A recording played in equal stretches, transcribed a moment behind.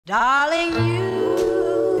Darling, you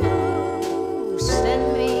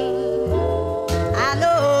send me, I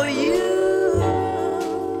know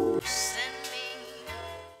you send me.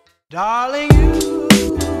 Darling, you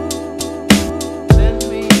send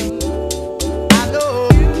me, I know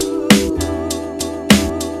you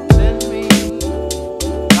send me.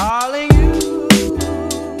 Darling, you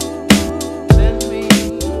send me,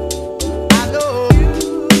 I know you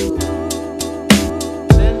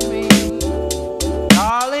send me.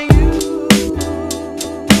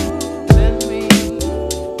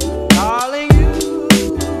 Darling,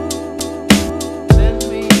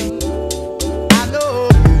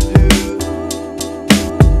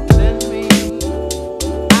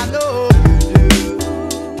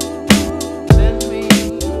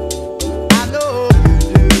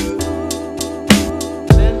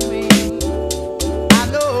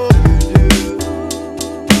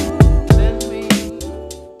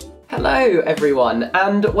 Hello everyone,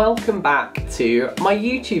 and welcome back to my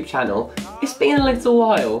YouTube channel. It's been a little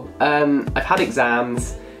while. I've had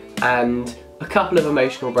exams and a couple of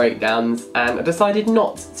emotional breakdowns, and I decided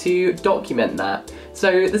not to document that.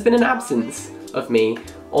 So there's been an absence of me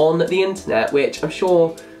on the internet, which I'm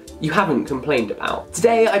sure you haven't complained about.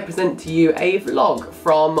 Today I present to you a vlog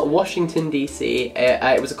from Washington DC.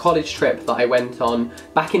 It was a college trip that I went on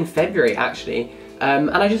back in February actually.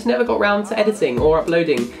 And I just never got around to editing or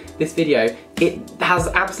uploading this video. It has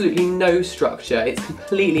absolutely no structure, it's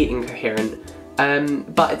completely incoherent,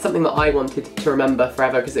 but it's something that I wanted to remember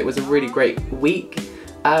forever because it was a really great week.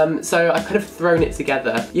 So I've kind of thrown it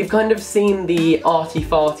together. You've kind of seen the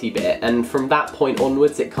arty-farty bit, and from that point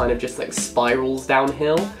onwards it kind of just like spirals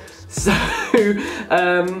downhill. So,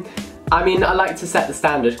 I mean, I like to set the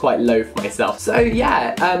standard quite low for myself. So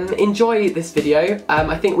yeah, enjoy this video.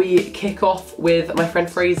 I think we kick off with my friend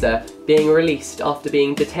Fraser being released after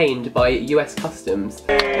being detained by US Customs.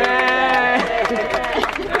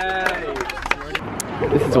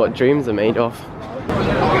 This is what dreams are made of.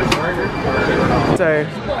 So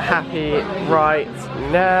happy right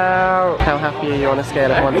now. How happy are you on a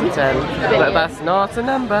scale of 1 to 10? But that's not a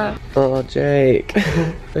number. Oh, Jake.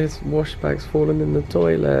 There's wash bags falling in the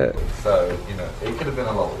toilet. So, you know, it could have been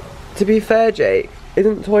a lot worse. To be fair, Jake,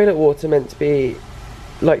 isn't toilet water meant to be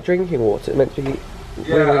like drinking water? It's meant to be...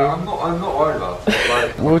 Yeah, really... I'm not worried about it.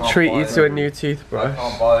 Like, we'll treat you to a new toothbrush. I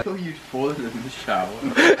can't buy it. I thought you'd fallen in the shower.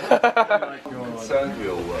 Concerned we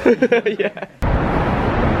all were. Yeah.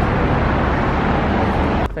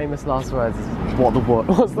 Famous last words is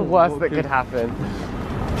what's the worst that could happen?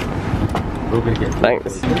 We're gonna get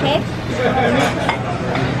Thanks. Okay.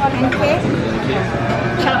 Pancake.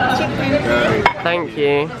 Chopped chicken. Thank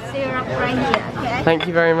you. Syrup right here, okay? Thank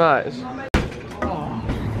you very much.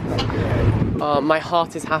 Oh, my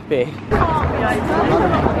heart is happy.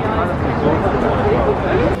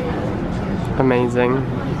 Amazing.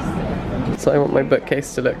 That's what I want my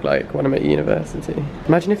bookcase to look like when I'm at university.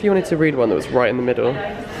 Imagine if you wanted to read one that was right in the middle.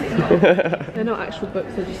 They're not actual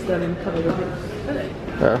books, they're just covered with books.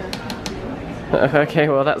 Oh. Okay,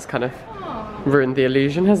 well that's kind of ruined the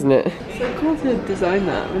illusion, hasn't it? So cool to design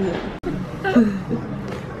that, isn't it?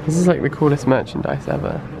 This is like the coolest merchandise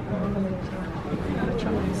ever.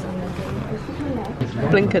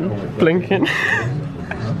 Blinken. Blinken.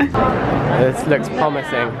 This looks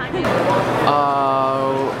promising.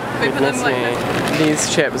 Oh, goodness me. These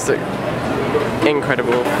chips look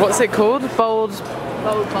incredible. What's it called? Bold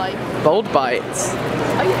Bite. Bold Bites.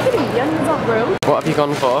 Are you kidding me? Young's not real? What have you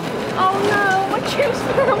gone for? Oh no, my chips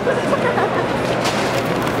fell.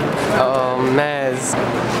 Oh, Mez.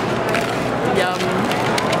 Yum.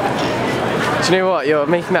 Do you know what? You're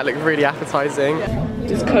making that look really appetizing.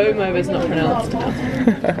 Just comb over is not pronounced.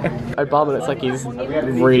 Obama looks like he's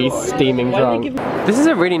really steaming drunk. This is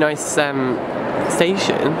a really nice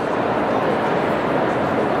station.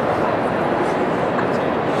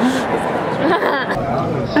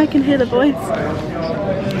 I can hear the voice.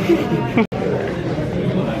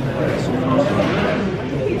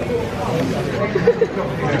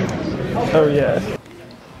 Oh yeah.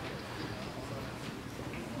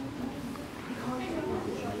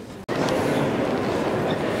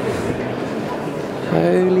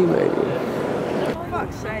 Holy moly. For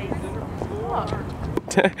fuck's sake. What?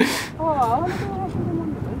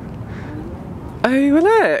 Oh, well,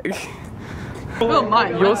 look. Oh,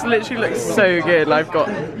 mine. Yours literally looks so good, and I've got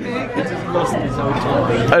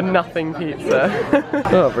a nothing pizza.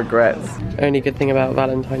 Oh, regrets. Only good thing about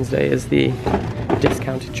Valentine's Day is the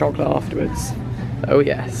discounted chocolate afterwards. Oh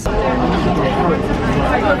yes.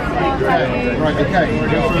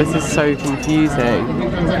 This is so confusing.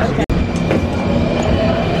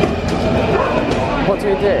 What do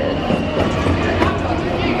we do?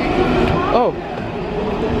 Oh,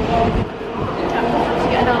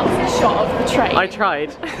 Get an answer shot of the train. I tried.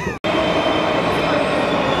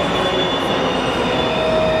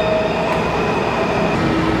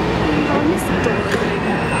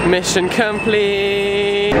 Mission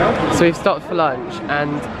complete! So we've stopped for lunch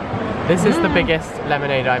and this is the biggest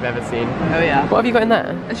lemonade I've ever seen. Oh yeah. What have you got in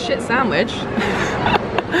there? A shit sandwich.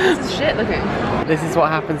 This is shit looking. This is what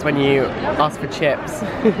happens when you ask for chips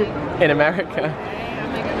in America.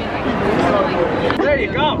 There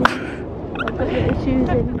you go.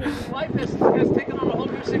 Life has taken on a whole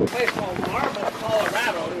new place called Marble,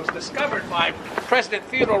 Colorado. It was discovered by President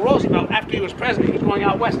Theodore Roosevelt after he was president. He was going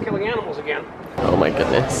out west killing animals again. Oh my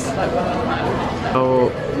goodness.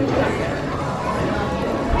 Oh.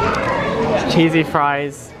 Cheesy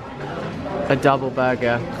fries, a double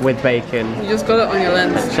burger with bacon. You just got it on your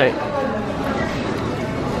lens. Shake.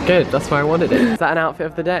 Good, that's why I wanted it. Is that an outfit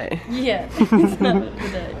of the day? Yeah, it's not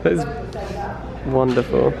today. That is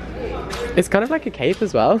wonderful. It's kind of like a cape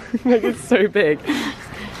as well. Like it's so big.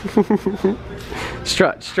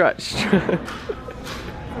 Strut, strut, strut.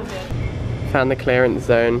 Found the clearance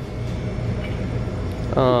zone.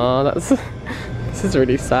 Oh, this is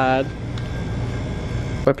really sad.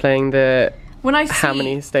 We're playing the how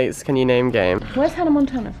many states can you name game. Where's Hannah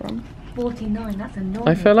Montana from? 49, that's annoying.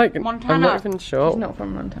 I feel like Montana. I'm not even sure. She's not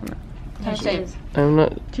from Montana. Tennessee. I'm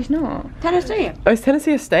not. She's not. Tennessee. Oh, is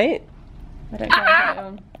Tennessee a state? I don't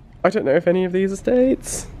know. I don't know if any of these are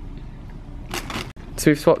states.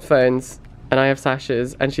 So we've swapped phones and I have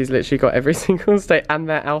Sasha's and she's literally got every single state and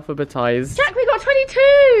they're alphabetized. Jack, we got 22!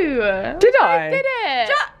 Did I? Did it?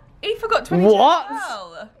 Jack, he forgot 22 What? as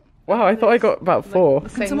well. Wow, I thought I got about 4.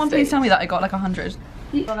 Can someone please tell me that I got like 100?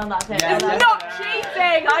 Well, no, that's it. It's not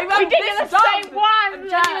cheating! I wrote this same one! I'm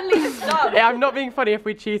genuinely this dumb. Yeah, I'm not being funny. If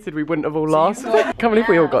we cheated, we wouldn't have all lost. Can't believe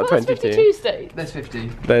we all got 22. 52 states. There's 50.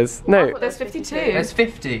 There's no. There's 52. There's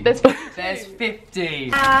 50. There's 52. There's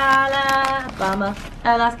 50. Alabama,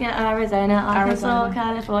 Alaska, Arizona, Arkansas,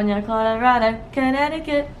 California, Colorado,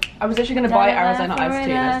 Connecticut. I was actually going to buy Arizona iced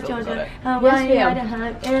tea and I still got it. Hawaii, Yes,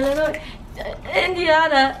 Idaho, Illinois,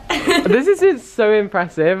 Indiana, This is so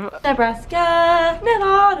impressive. Nebraska,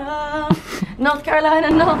 Nevada, North Carolina,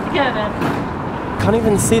 North Dakota. Can't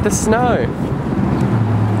even see the snow.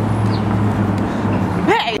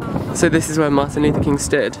 Hey! So this is where Martin Luther King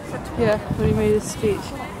stood. Yeah, when he made his speech.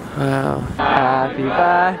 Wow. Happy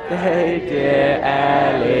birthday, dear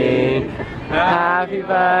Ellie. Happy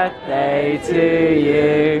birthday to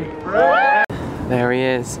you. There he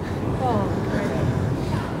is.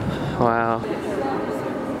 Wow.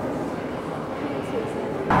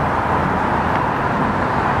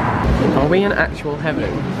 Are we in actual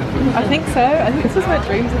heaven? I think so. I think this is where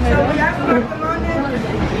dreams are made of.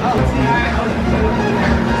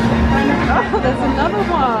 Oh, there's another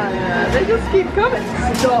one. They just keep coming.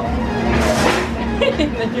 Stop.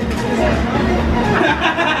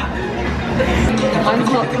 Mine's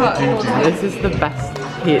not cut. This is the best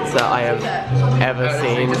pizza I have ever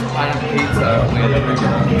seen.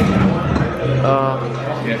 Oh.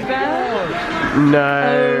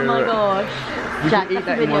 No. Oh my gosh. Jack, Eat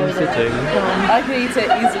that in one sitting. I can eat it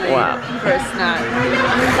easily Wow. for a snack.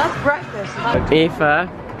 That's breakfast. Aoife,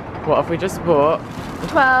 what have we just bought?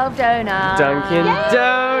 12 donuts. Dunkin'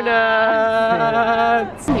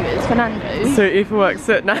 Donuts! It's Fernando. So Aoife works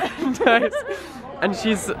at Nando's and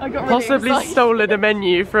she's possibly stolen a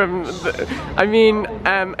menu from the, I mean,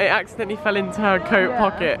 it accidentally fell into her coat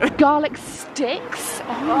pocket. Garlic sticks.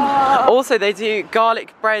 Also they do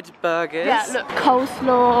garlic bread burgers. Yeah, look,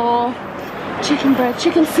 coleslaw, chicken bread,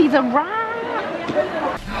 chicken Caesar wrap.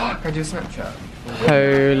 Can I do a Snapchat?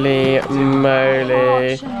 Holy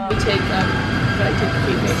moly. We take the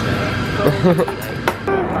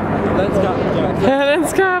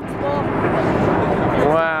Helen's Cup!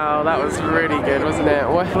 Wow, that was really good, wasn't it?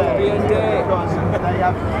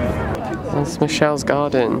 That's Michelle's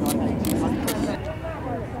garden.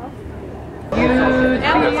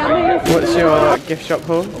 What's your gift shop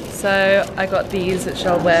haul? So I got these which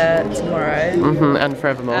I'll wear tomorrow. And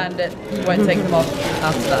forevermore. And it won't take them off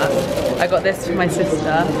after that. I got this for my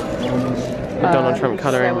sister. The Donald Trump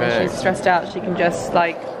colouring So when book. she's stressed out, she can just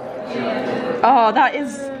like, oh, that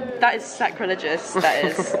is sacrilegious. That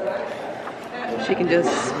is. She can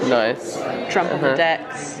just Nice. Trump on the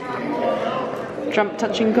decks. Trump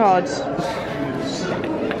touching cards.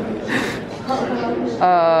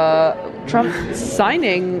 Trump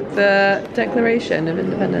signing the Declaration of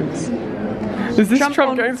Independence. Is this Trump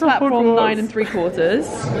on going to platform Hogwarts? 9 3/4.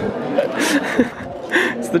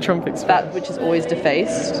 It's the Trump experience. That which is always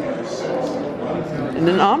defaced. In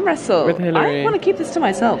an arm wrestle. With Hillary. I want to keep this to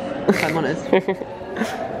myself, if I'm honest.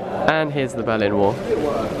 And here's the Berlin Wall.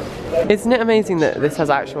 Isn't it amazing that this has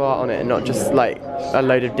actual art on it and not just like a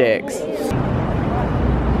load of dicks?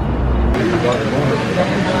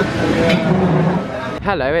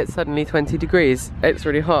 Hello, it's suddenly 20 degrees. It's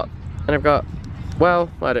really hot. And I've got, well,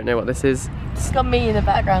 I don't know what this is. It's got me in the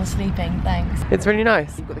background sleeping, thanks. It's really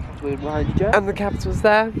nice. And the Capitol's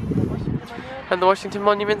there. And the Washington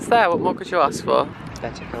Monument's there. What more could you ask for?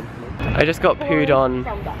 Better company. I just got pooed on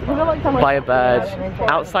by a bird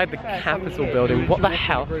outside the Capitol building. What the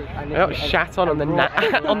hell? I got shat on the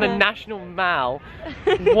on the National Mall.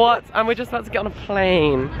 What? And we're just about to get on a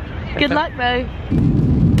plane. Good luck though.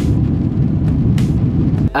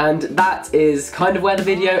 And that is kind of where the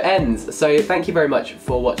video ends. So thank you very much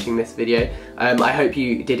for watching this video. I hope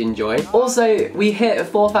you did enjoy. Also, we hit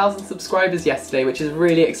 4,000 subscribers yesterday, which is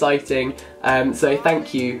really exciting. So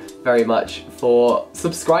thank you very much for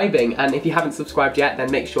subscribing. And if you haven't subscribed yet, then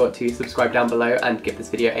make sure to subscribe down below and give this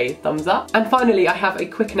video a thumbs up. And finally, I have a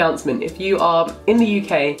quick announcement. If you are in the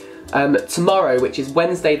UK, tomorrow, which is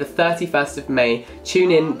Wednesday the 31st of May,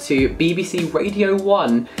 tune in to BBC Radio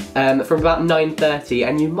 1 from about 9:30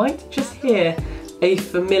 and you might just hear a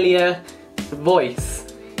familiar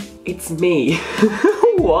voice. It's me.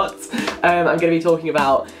 What? I'm going to be talking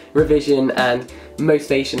about revision and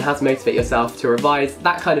motivation, how to motivate yourself to revise,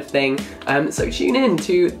 that kind of thing. So tune in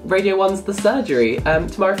to Radio 1's The Surgery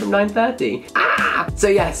tomorrow from 9:30. So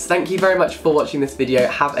yes, thank you very much for watching this video.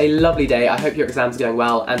 Have a lovely day. I hope your exams are going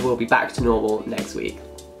well and we'll be back to normal next week.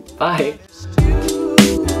 Bye.